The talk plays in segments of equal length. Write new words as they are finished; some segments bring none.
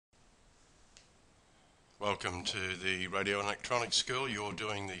Welcome to the Radio and Electronics School. You're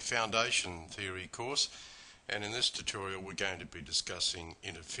doing the Foundation Theory course, and in this tutorial we're going to be discussing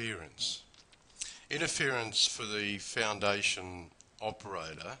interference. Interference for the foundation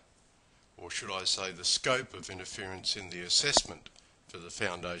operator, or should I say the scope of interference in the assessment for the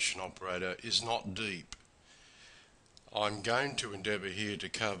foundation operator, is not deep. I'm going to endeavour here to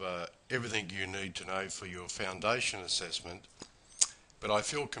cover everything you need to know for your foundation assessment, but I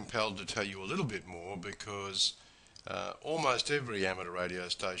feel compelled to tell you a little bit more because almost every amateur radio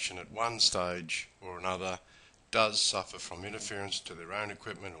station at one stage or another does suffer from interference to their own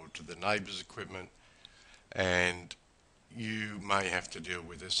equipment or to the neighbour's equipment, and you may have to deal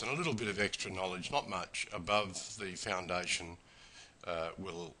with this. And a little bit of extra knowledge, not much, above the foundation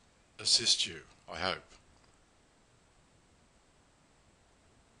will assist you, I hope.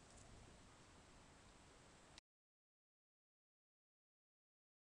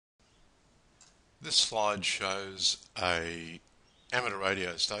 This slide shows a amateur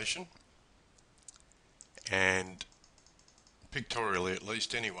radio station, and pictorially at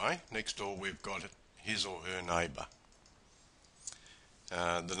least anyway, next door we've got his or her neighbour.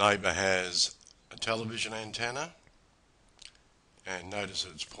 The neighbour has a television antenna, and notice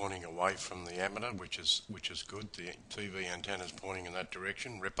that it's pointing away from the amateur, which is good. The TV antenna is pointing in that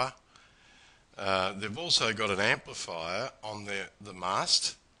direction, ripper. They've also got an amplifier on the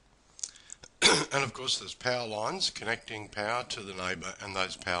mast. And of course there's power lines connecting power to the neighbour, and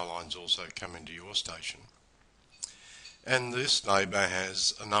those power lines also come into your station. And this neighbour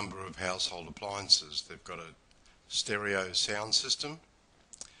has a number of household appliances. They've got a stereo sound system,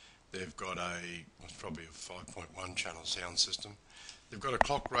 they've got it's probably a 5.1 channel sound system, they've got a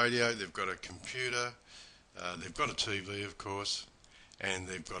clock radio, they've got a computer, they've got a TV of course, and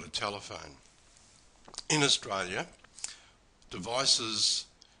they've got a telephone. In Australia, devices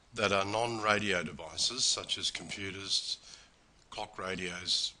that are non-radio devices, such as computers, clock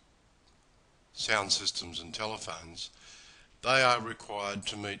radios, sound systems and telephones, they are required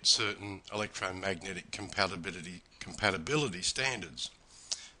to meet certain electromagnetic compatibility standards.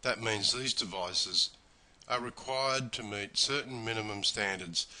 That means these devices are required to meet certain minimum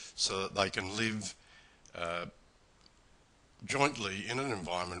standards so that they can live jointly in an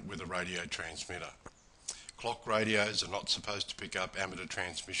environment with a radio transmitter. Clock radios are not supposed to pick up amateur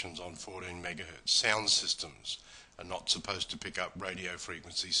transmissions on 14 megahertz. Sound systems are not supposed to pick up radio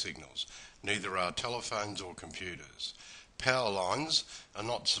frequency signals. Neither are telephones or computers. Power lines are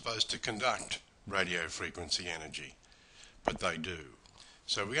not supposed to conduct radio frequency energy, but they do.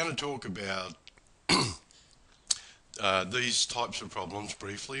 So we're going to talk about these types of problems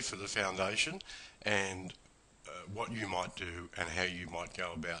briefly for the foundation, and what you might do and how you might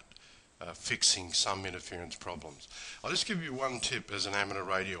go about fixing some interference problems. I'll just give you one tip as an amateur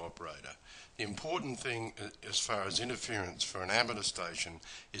radio operator. The important thing as far as interference for an amateur station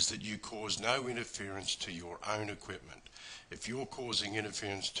is that you cause no interference to your own equipment. If you're causing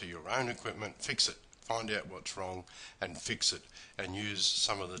interference to your own equipment, fix it. Find out what's wrong and fix it, and use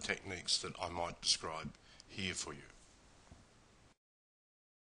some of the techniques that I might describe here for you.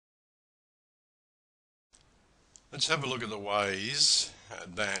 Let's have a look at the ways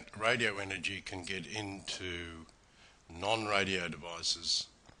that radio energy can get into non-radio devices,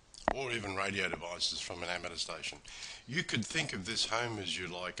 or even radio devices from an amateur station. You could think of this home as you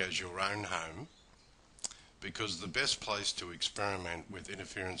like, as your own home, because the best place to experiment with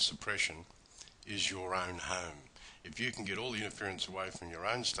interference suppression is your own home. If you can get all the interference away from your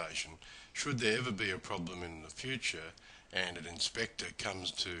own station, should there ever be a problem in the future and an inspector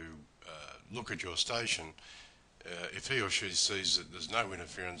comes to look at your station, if he or she sees that there's no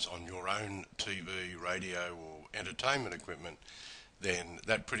interference on your own TV, radio or entertainment equipment, then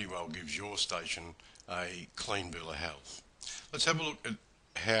that pretty well gives your station a clean bill of health. Let's have a look at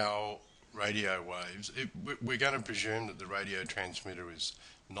how radio waves, we're going to presume that the radio transmitter is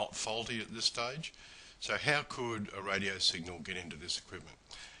not faulty at this stage. So how could a radio signal get into this equipment?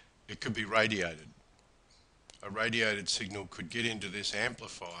 It could be radiated. A radiated signal could get into this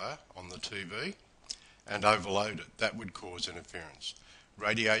amplifier on the TV and overload it. That would cause interference.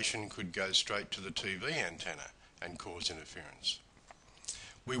 Radiation could go straight to the TV antenna and cause interference.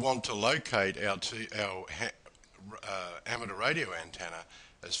 We want to locate our amateur radio antenna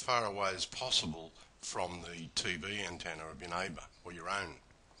as far away as possible from the TV antenna of your neighbour or your own.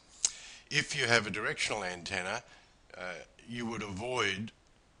 If you have a directional antenna, you would avoid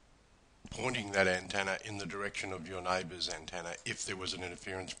pointing that antenna in the direction of your neighbour's antenna if there was an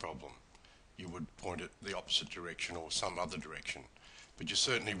interference problem. You would point it the opposite direction or some other direction, but you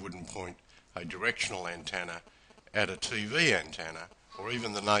certainly wouldn't point a directional antenna at a TV antenna or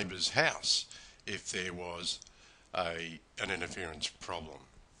even the neighbour's house if there was an interference problem.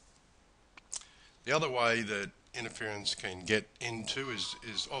 The other way that interference can get into is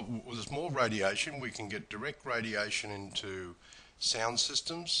there's more radiation. We can get direct radiation into sound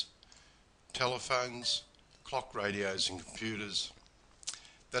systems, telephones, clock radios and computers.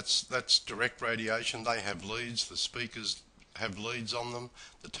 That's direct radiation. They have leads. The speakers have leads on them.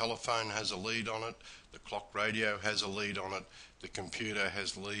 The telephone has a lead on it. The clock radio has a lead on it. The computer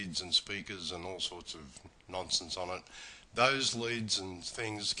has leads and speakers and all sorts of nonsense on it. Those leads and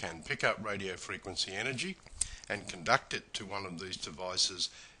things can pick up radio frequency energy and conduct it to one of these devices,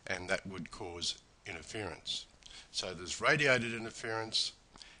 and that would cause interference. So there's radiated interference,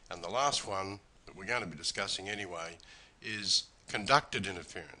 and the last one that we're going to be discussing anyway is conducted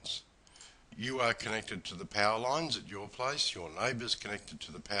interference. You are connected to the power lines at your place, your neighbour's connected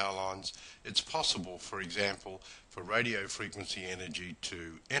to the power lines. It's possible, for example, for radio frequency energy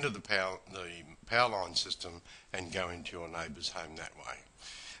to enter the power line system and go into your neighbour's home that way.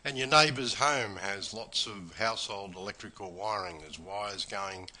 And your neighbour's home has lots of household electrical wiring. There's wires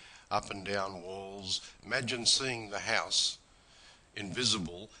going up and down walls. Imagine seeing the house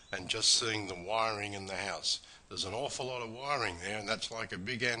invisible and just seeing the wiring in the house. There's an awful lot of wiring there, and that's like a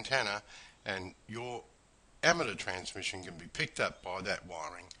big antenna, and your amateur transmission can be picked up by that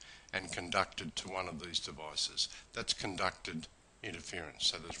wiring and conducted to one of these devices. That's conducted interference.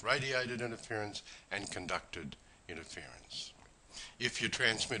 So there's radiated interference and conducted interference. If your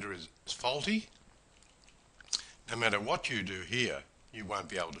transmitter is faulty, no matter what you do here, you won't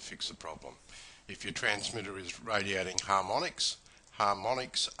be able to fix the problem. If your transmitter is radiating harmonics,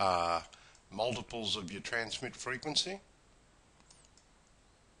 harmonics are multiples of your transmit frequency.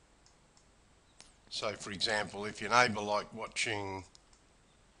 So for example, if your neighbour liked watching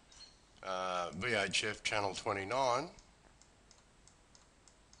VHF channel 29,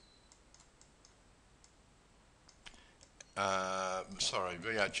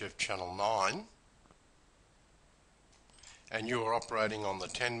 VHF channel 9, and you are operating on the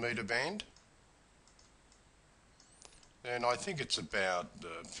 10 metre band, then I think it's about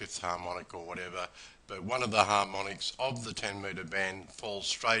the fifth harmonic or whatever, but one of the harmonics of the 10 metre band falls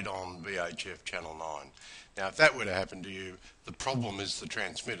straight on VHF channel 9. Now if that were to happen to you, the problem is the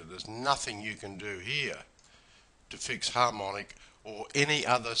transmitter. There's nothing you can do here to fix harmonic or any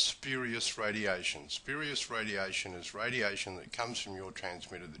other spurious radiation. Spurious radiation is radiation that comes from your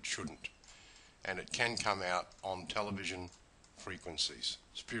transmitter that shouldn't, and it can come out on television frequencies.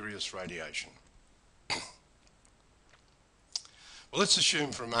 Spurious radiation. Well, let's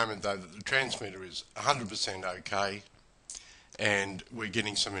assume for a moment though that the transmitter is 100% okay and we're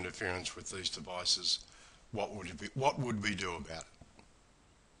getting some interference with these devices. What would we do about it?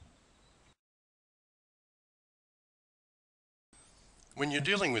 When you're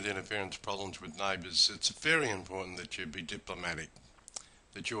dealing with interference problems with neighbours, it's very important that you be diplomatic,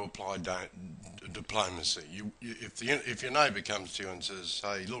 that you apply diplomacy. If your neighbour comes to you and says,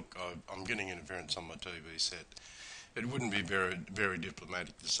 hey, look, I'm getting interference on my TV set, it wouldn't be very, very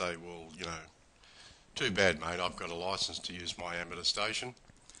diplomatic to say, well, you know, too bad, mate, I've got a licence to use my amateur station.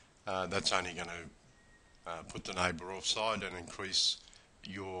 That's only going to put the neighbour offside and increase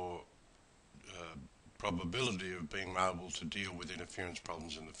your probability of being able to deal with interference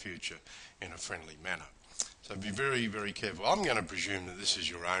problems in the future in a friendly manner. So be very, very careful. I'm going to presume that this is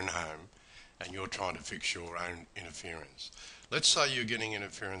your own home and you're trying to fix your own interference. Let's say you're getting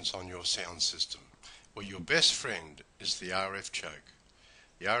interference on your sound system. Well, your best friend is the RF choke.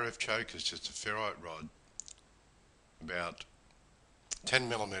 The RF choke is just a ferrite rod about 10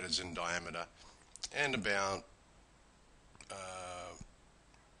 millimetres in diameter and about,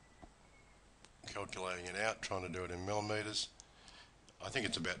 calculating it out, trying to do it in millimetres, I think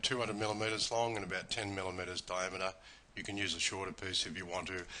it's about 200 millimetres long and about 10 millimetres diameter. You can use a shorter piece if you want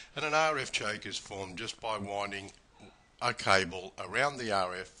to. And an RF choke is formed just by winding a cable around the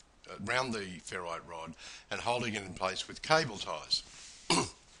around the ferrite rod and holding it in place with cable ties.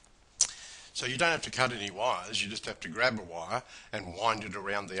 So you don't have to cut any wires, you just have to grab a wire and wind it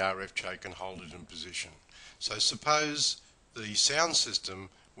around the RF choke and hold it in position. So suppose the sound system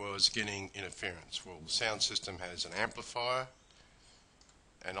was getting interference. Well, the sound system has an amplifier,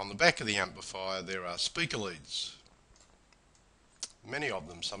 and on the back of the amplifier there are speaker leads, many of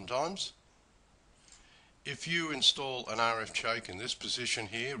them sometimes. If you install an RF choke in this position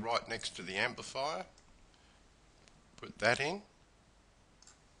here, right next to the amplifier, put that in,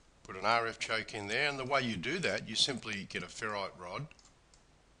 put an RF choke in there, and the way you do that, you simply get a ferrite rod,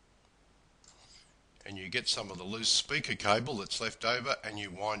 and you get some of the loose speaker cable that's left over and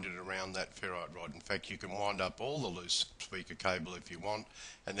you wind it around that ferrite rod. In fact, you can wind up all the loose speaker cable if you want,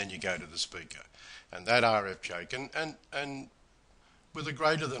 and then you go to the speaker. And that RF choke, and with a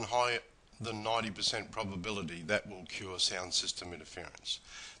greater than 90% probability, that will cure sound system interference.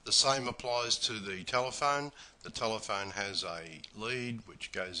 The same applies to the telephone. The telephone has a lead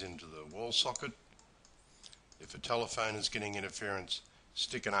which goes into the wall socket. If a telephone is getting interference,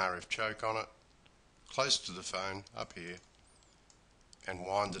 stick an RF choke on it, close to the phone, up here, and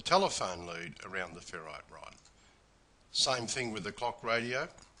wind the telephone lead around the ferrite rod. Same thing with the clock radio.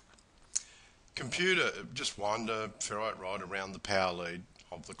 Computer, just wind a ferrite rod around the power lead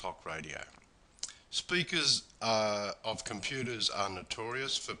of the clock radio. Speakers of computers are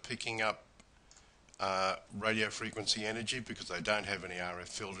notorious for picking up radio frequency energy because they don't have any RF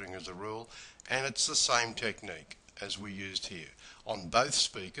filtering as a rule, and it's the same technique as we used here. On both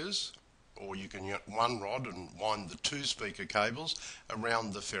speakers, or you can get one rod and wind the two speaker cables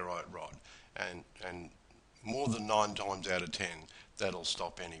around the ferrite rod, and more than 9 times out of 10 that'll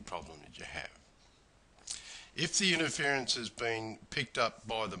stop any problem that you have. If the interference has been picked up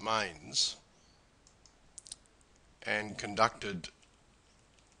by the mains and conducted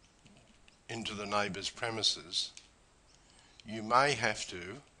into the neighbour's premises, you may have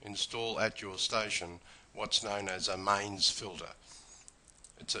to install at your station what's known as a mains filter.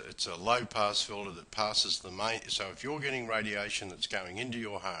 It's a low pass filter that passes the main. So if you're getting radiation that's going into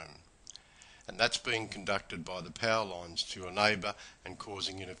your home and that's being conducted by the power lines to your neighbour and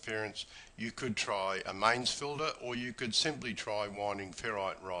causing interference, you could try a mains filter, or you could simply try winding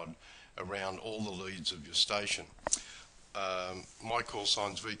ferrite rod around all the leads of your station. My call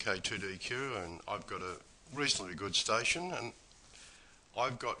sign's VK2DQ, and I've got a reasonably good station, and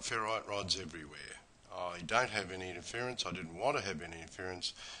I've got ferrite rods everywhere. I don't have any interference. I didn't want to have any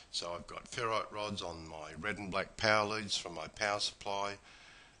interference, so I've got ferrite rods on my red and black power leads from my power supply,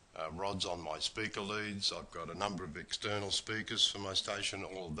 rods on my speaker leads. I've got a number of external speakers for my station.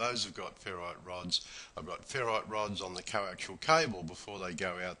 All of those have got ferrite rods. I've got ferrite rods on the coaxial cable before they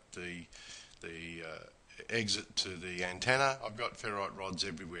go out the exit to the antenna. I've got ferrite rods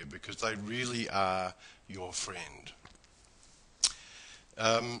everywhere because they really are your friend.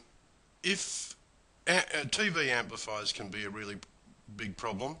 If TV amplifiers can be a really big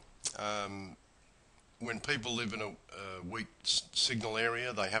problem. When people live in a weak signal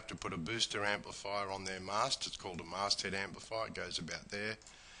area, they have to put a booster amplifier on their mast. It's called a masthead amplifier. It goes about there.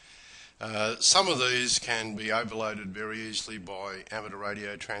 Some of these can be overloaded very easily by amateur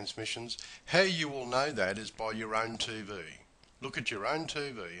radio transmissions. How you will know that is by your own TV. Look at your own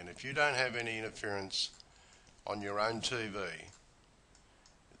TV, and if you don't have any interference on your own TV,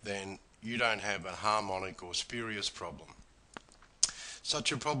 then you don't have a harmonic or spurious problem.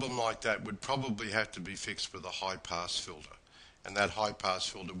 Such a problem like that would probably have to be fixed with a high pass filter, and that high pass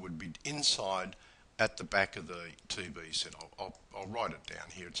filter would be inside at the back of the TV set. I'll write it down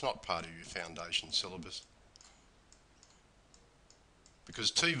here. It's not part of your foundation syllabus,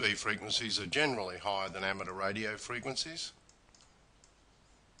 because TV frequencies are generally higher than amateur radio frequencies.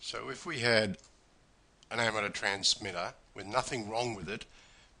 So if we had an amateur transmitter with nothing wrong with it,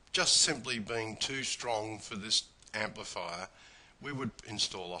 just simply being too strong for this amplifier, we would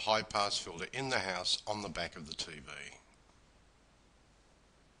install a high pass filter in the house on the back of the TV.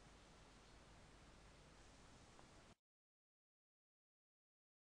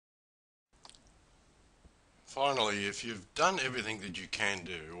 Finally, if you've done everything that you can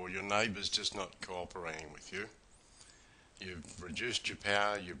do, or your neighbour's just not cooperating with you, you've reduced your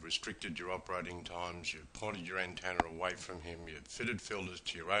power, you've restricted your operating times, you've pointed your antenna away from him, you've fitted filters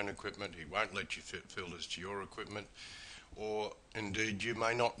to your own equipment, he won't let you fit filters to your equipment, or indeed you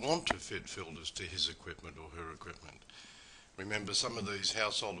may not want to fit filters to his equipment or her equipment. Remember, some of these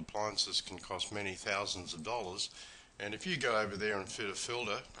household appliances can cost many thousands of dollars, and if you go over there and fit a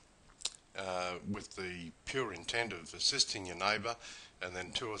filter with the pure intent of assisting your neighbour, and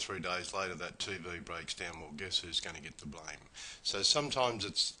then 2 or 3 days later that TV breaks down, well, guess who's going to get the blame? So sometimes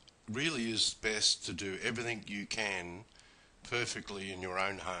it's really is best to do everything you can perfectly in your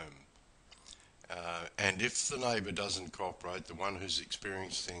own home. And if the neighbour doesn't cooperate, the one who's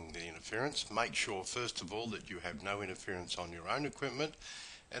experiencing the interference, make sure first of all that you have no interference on your own equipment,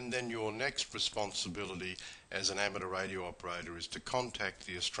 and then your next responsibility as an amateur radio operator is to contact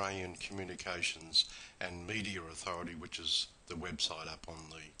the Australian Communications and Media Authority, which is the website up on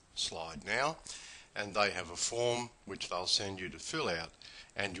the slide now, and they have a form which they'll send you to fill out,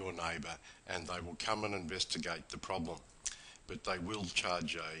 and your neighbour, and they will come and investigate the problem. But they will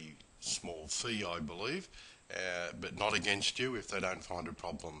charge a small fee, I believe, but not against you if they don't find a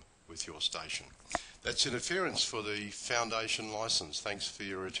problem with your station. That's interference for the foundation license. Thanks for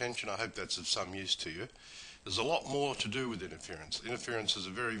your attention. I hope that's of some use to you. There's a lot more to do with interference. Interference is a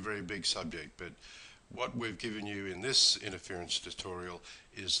very, very big subject, but what we've given you in this interference tutorial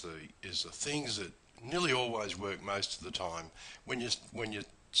is the things that nearly always work most of the time. When you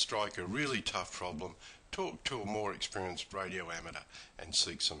strike a really tough problem, talk to a more experienced radio amateur and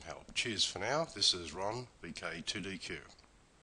seek some help. Cheers for now. This is Ron, VK2DQ.